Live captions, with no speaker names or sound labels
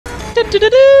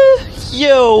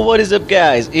Yo, what is up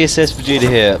guys? ESS Vegeta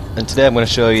here, and today I'm going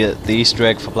to show you the Easter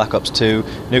egg for Black Ops 2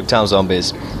 Nuketown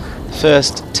Zombies.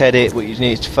 First teddy, what you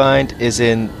need to find is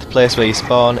in the place where you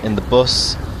spawn, in the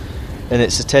bus, and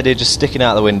it's a teddy just sticking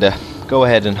out the window. Go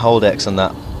ahead and hold X on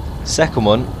that. Second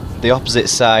one, the opposite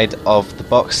side of the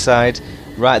box side,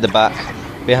 right at the back,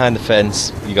 behind the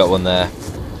fence, you got one there.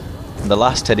 And the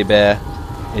last teddy bear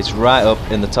is right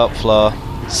up in the top floor,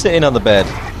 sitting on the bed.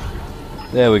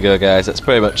 There we go guys, that's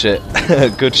pretty much it.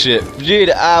 Good shit.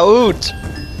 Vegeta out!